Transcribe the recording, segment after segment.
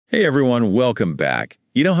Hey everyone, welcome back.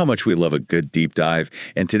 You know how much we love a good deep dive,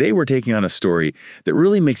 and today we're taking on a story that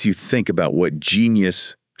really makes you think about what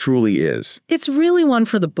genius truly is. It's really one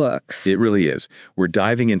for the books. It really is. We're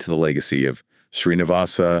diving into the legacy of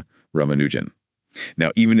Srinivasa Ramanujan.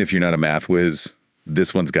 Now, even if you're not a math whiz,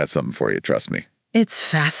 this one's got something for you, trust me. It's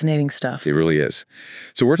fascinating stuff. It really is.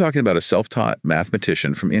 So we're talking about a self-taught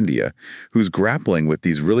mathematician from India who's grappling with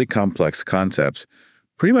these really complex concepts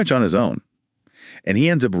pretty much on his own. And he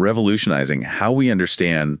ends up revolutionizing how we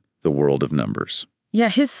understand the world of numbers. Yeah,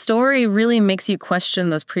 his story really makes you question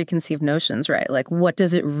those preconceived notions, right? Like, what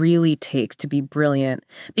does it really take to be brilliant?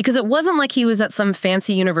 Because it wasn't like he was at some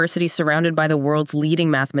fancy university surrounded by the world's leading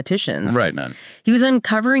mathematicians. Right, man. He was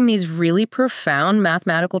uncovering these really profound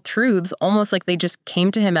mathematical truths, almost like they just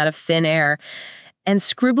came to him out of thin air, and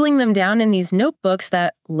scribbling them down in these notebooks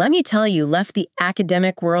that, let me tell you, left the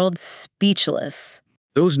academic world speechless.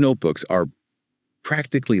 Those notebooks are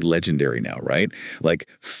practically legendary now, right? Like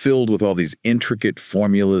filled with all these intricate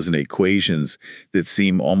formulas and equations that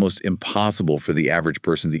seem almost impossible for the average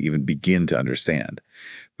person to even begin to understand.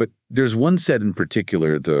 But there's one set in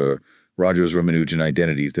particular, the Rogers-Ramanujan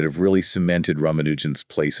identities, that have really cemented Ramanujan's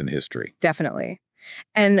place in history. Definitely.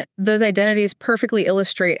 And those identities perfectly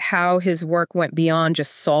illustrate how his work went beyond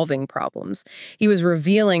just solving problems. He was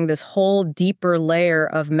revealing this whole deeper layer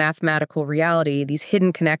of mathematical reality, these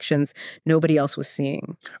hidden connections nobody else was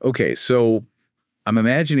seeing. Okay, so I'm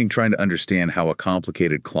imagining trying to understand how a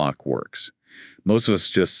complicated clock works. Most of us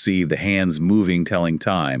just see the hands moving, telling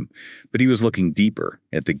time, but he was looking deeper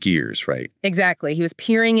at the gears, right? Exactly. He was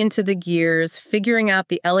peering into the gears, figuring out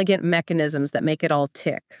the elegant mechanisms that make it all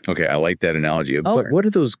tick. Okay, I like that analogy. But what do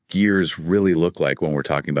those gears really look like when we're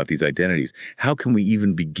talking about these identities? How can we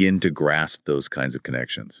even begin to grasp those kinds of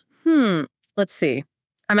connections? Let's see.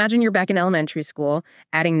 Imagine you're back in elementary school,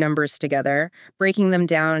 adding numbers together, breaking them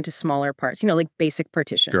down into smaller parts, like basic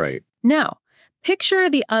partitions. Right. Now, picture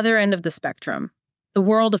the other end of the spectrum, the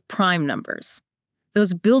world of prime numbers.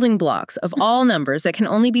 Those building blocks of all numbers that can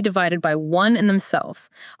only be divided by one in themselves.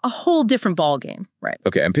 A whole different ballgame, right?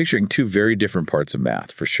 Okay, I'm picturing two very different parts of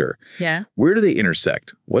math, for sure. Yeah. Where do they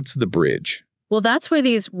intersect? What's the bridge? Well, that's where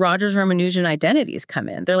these Rogers-Ramanujan identities come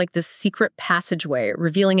in. They're like this secret passageway,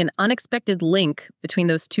 revealing an unexpected link between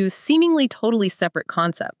those two seemingly totally separate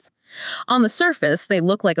concepts. On the surface, they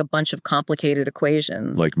look like a bunch of complicated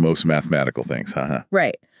equations. Like most mathematical things, haha.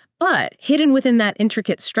 Right. But hidden within that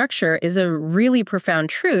intricate structure is a really profound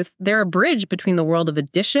truth. They're a bridge between the world of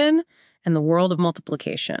addition and the world of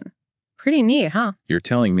multiplication. Pretty neat, huh? You're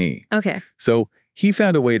telling me. Okay. So he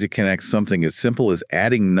found a way to connect something as simple as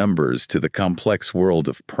adding numbers to the complex world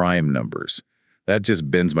of prime numbers. That just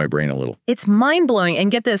bends my brain a little. It's mind-blowing.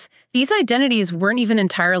 And get this, these identities weren't even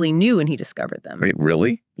entirely new when he discovered them. Wait,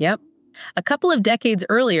 really? Yep. A couple of decades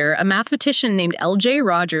earlier, a mathematician named L.J.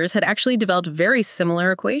 Rogers had actually developed very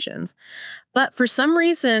similar equations. But for some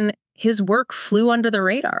reason, his work flew under the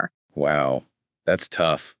radar. Wow, that's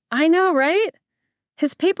tough. I know, right?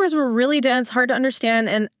 His papers were really dense, hard to understand,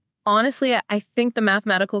 and honestly, I think the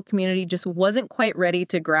mathematical community just wasn't quite ready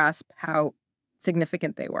to grasp how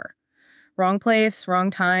significant they were. Wrong place, wrong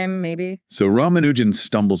time, maybe. So Ramanujan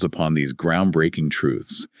stumbles upon these groundbreaking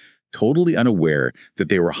truths, totally unaware that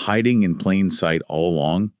they were hiding in plain sight all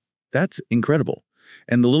along. That's incredible.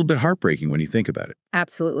 And a little bit heartbreaking when you think about it.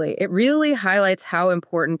 Absolutely. It really highlights how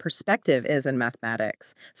important perspective is in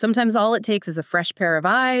mathematics. Sometimes all it takes is a fresh pair of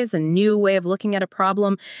eyes, a new way of looking at a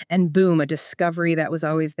problem, and boom, a discovery that was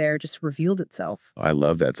always there just revealed itself. I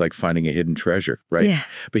love that. It's like finding a hidden treasure, right? Yeah.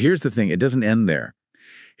 But here's the thing. It doesn't end there.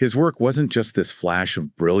 His work wasn't just this flash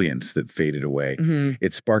of brilliance that faded away.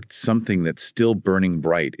 It sparked something that's still burning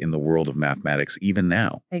bright in the world of mathematics, even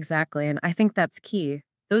now. Exactly. And I think that's key.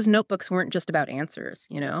 Those notebooks weren't just about answers,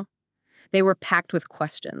 They were packed with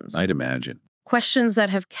questions. I'd imagine. Questions that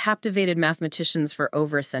have captivated mathematicians for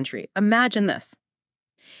over a century. Imagine this.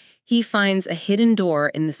 He finds a hidden door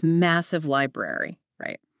in this massive library,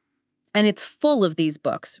 right? And it's full of these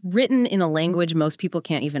books, written in a language most people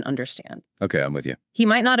can't even understand. Okay, I'm with you. He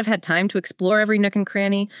might not have had time to explore every nook and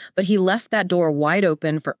cranny, but he left that door wide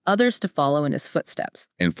open for others to follow in his footsteps.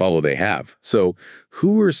 And follow they have. So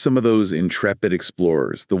who are some of those intrepid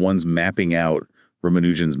explorers, the ones mapping out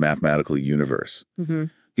Ramanujan's mathematical universe?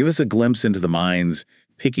 Give us a glimpse into the minds,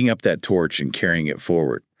 picking up that torch and carrying it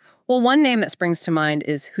forward. Well, one name that springs to mind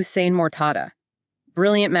is Hussein Mourtada.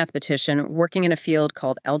 Brilliant mathematician working in a field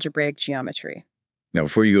called algebraic geometry. Now,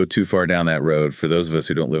 before you go too far down that road, for those of us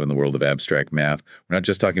who don't live in the world of abstract math, we're not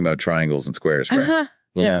just talking about triangles and squares, right?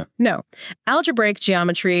 Yeah. No. Algebraic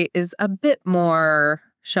geometry is a bit more,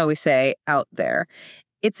 shall we say, out there.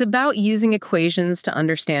 It's about using equations to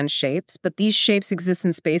understand shapes, but these shapes exist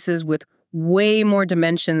in spaces with way more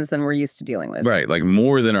dimensions than we're used to dealing with. Right, like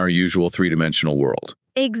more than our usual three-dimensional world.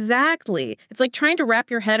 Exactly. It's like trying to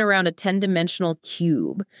wrap your head around a 10-dimensional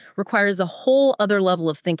cube. Requires a whole other level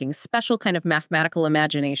of thinking, special kind of mathematical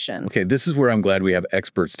imagination. Okay, this is where I'm glad we have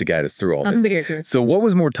experts to guide us through all this. Unbelievable. So what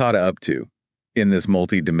was Mourtada up to in this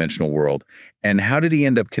multi-dimensional world, and how did he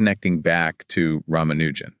end up connecting back to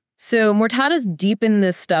Ramanujan? So Mourtada's deep in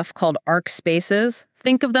this stuff called arc spaces.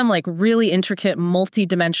 Think of them like really intricate,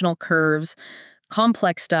 multi-dimensional curves,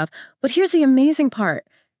 complex stuff. But here's the amazing part.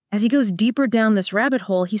 As he goes deeper down this rabbit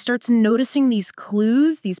hole, he starts noticing these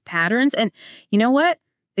clues, these patterns, and you know what?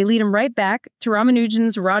 They lead him right back to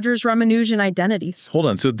Ramanujan's Rogers-Ramanujan identities. Hold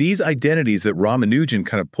on, so these identities that Ramanujan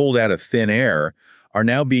kind of pulled out of thin air are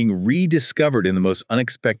now being rediscovered in the most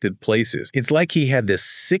unexpected places. It's like he had this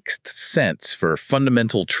sixth sense for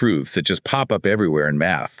fundamental truths that just pop up everywhere in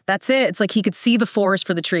math. That's it. It's like he could see the forest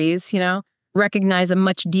for the trees, recognize a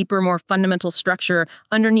much deeper, more fundamental structure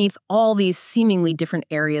underneath all these seemingly different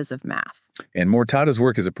areas of math. And Mourtada's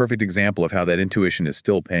work is a perfect example of how that intuition is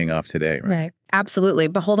still paying off today, right? Absolutely.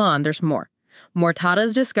 But hold on, there's more.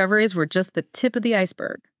 Mourtada's discoveries were just the tip of the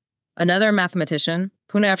iceberg. Another mathematician,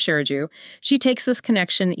 Pune Afsharaju, she takes this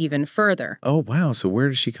connection even further. Oh, wow. So where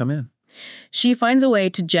does she come in? She finds a way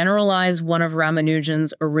to generalize one of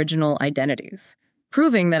Ramanujan's original identities,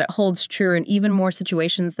 proving that it holds true in even more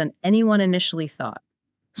situations than anyone initially thought.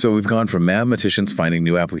 So we've gone from mathematicians finding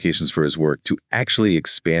new applications for his work to actually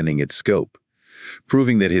expanding its scope,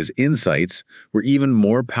 proving that his insights were even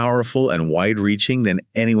more powerful and wide-reaching than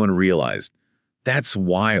anyone realized. That's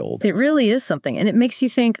wild. It really is something, and it makes you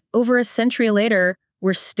think, over a century later,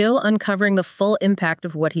 we're still uncovering the full impact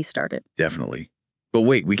of what he started. Definitely. But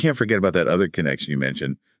wait, we can't forget about that other connection you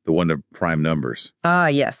mentioned, the one to prime numbers. Ah,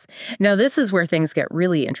 yes. Now, this is where things get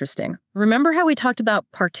really interesting. Remember how we talked about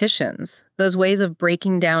partitions, those ways of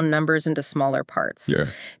breaking down numbers into smaller parts? Yeah.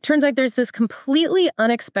 Turns out there's this completely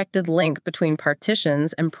unexpected link between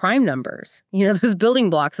partitions and prime numbers. Those building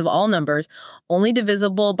blocks of all numbers, only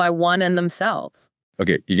divisible by one and themselves.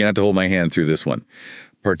 Okay, you're going to have to hold my hand through this one.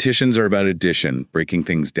 Partitions are about addition, breaking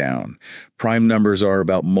things down. Prime numbers are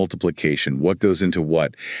about multiplication, what goes into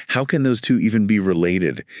what. How can those two even be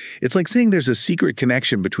related? It's like saying there's a secret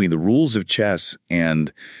connection between the rules of chess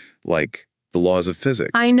and, like, the laws of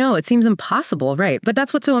physics. I know, it seems impossible, right? But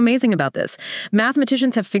that's what's so amazing about this.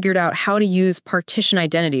 Mathematicians have figured out how to use partition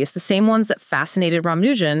identities, the same ones that fascinated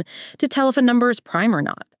Ramanujan, to tell if a number is prime or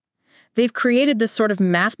not. They've created this sort of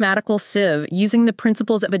mathematical sieve using the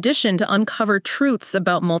principles of addition to uncover truths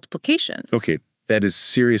about multiplication. Okay, that is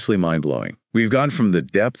seriously mind-blowing. We've gone from the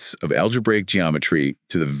depths of algebraic geometry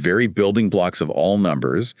to the very building blocks of all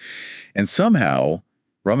numbers, and somehow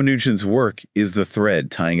Ramanujan's work is the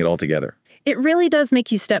thread tying it all together. It really does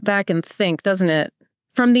make you step back and think, doesn't it?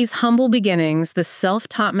 From these humble beginnings, the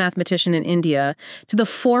self-taught mathematician in India, to the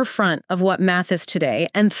forefront of what math is today,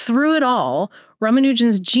 and through it all,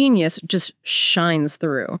 Ramanujan's genius just shines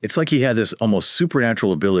through. It's like he had this almost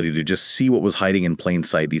supernatural ability to just see what was hiding in plain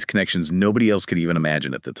sight, these connections nobody else could even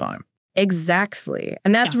imagine at the time. Exactly.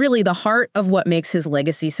 And that's really the heart of what makes his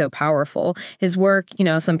legacy so powerful. His work,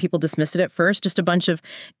 some people dismissed it at first, just a bunch of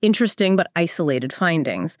interesting but isolated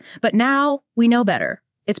findings. But now we know better.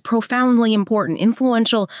 It's profoundly important,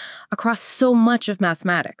 influential across so much of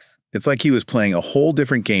mathematics. It's like he was playing a whole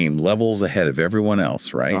different game, levels ahead of everyone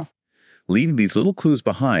else, right? Oh. Leaving these little clues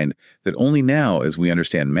behind that only now, as we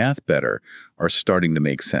understand math better, are starting to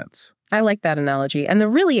make sense. I like that analogy. And the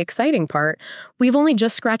really exciting part, we've only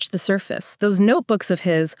just scratched the surface. Those notebooks of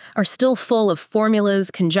his are still full of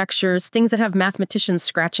formulas, conjectures, things that have mathematicians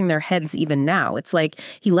scratching their heads even now. It's like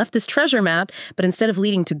he left this treasure map, but instead of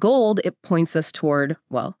leading to gold, it points us toward,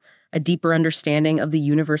 a deeper understanding of the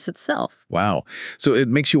universe itself. Wow. So it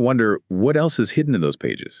makes you wonder, what else is hidden in those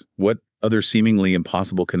pages? What other seemingly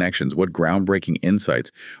impossible connections, what groundbreaking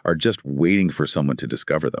insights are just waiting for someone to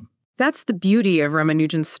discover them? That's the beauty of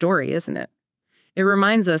Ramanujan's story, isn't it? It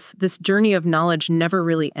reminds us this journey of knowledge never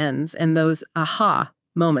really ends, and those aha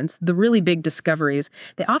moments, the really big discoveries,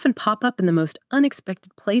 they often pop up in the most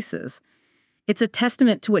unexpected places. It's a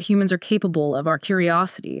testament to what humans are capable of, our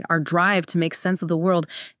curiosity, our drive to make sense of the world,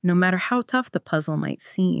 no matter how tough the puzzle might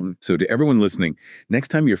seem. So to everyone listening, next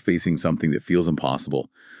time you're facing something that feels impossible,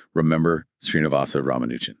 remember Srinivasa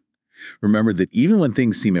Ramanujan. Remember that even when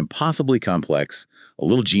things seem impossibly complex, a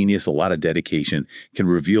little genius, a lot of dedication can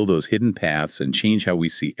reveal those hidden paths and change how we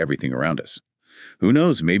see everything around us. Who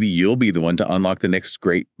knows, maybe you'll be the one to unlock the next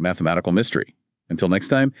great mathematical mystery. Until next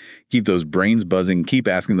time, keep those brains buzzing, keep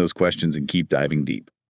asking those questions, and keep diving deep.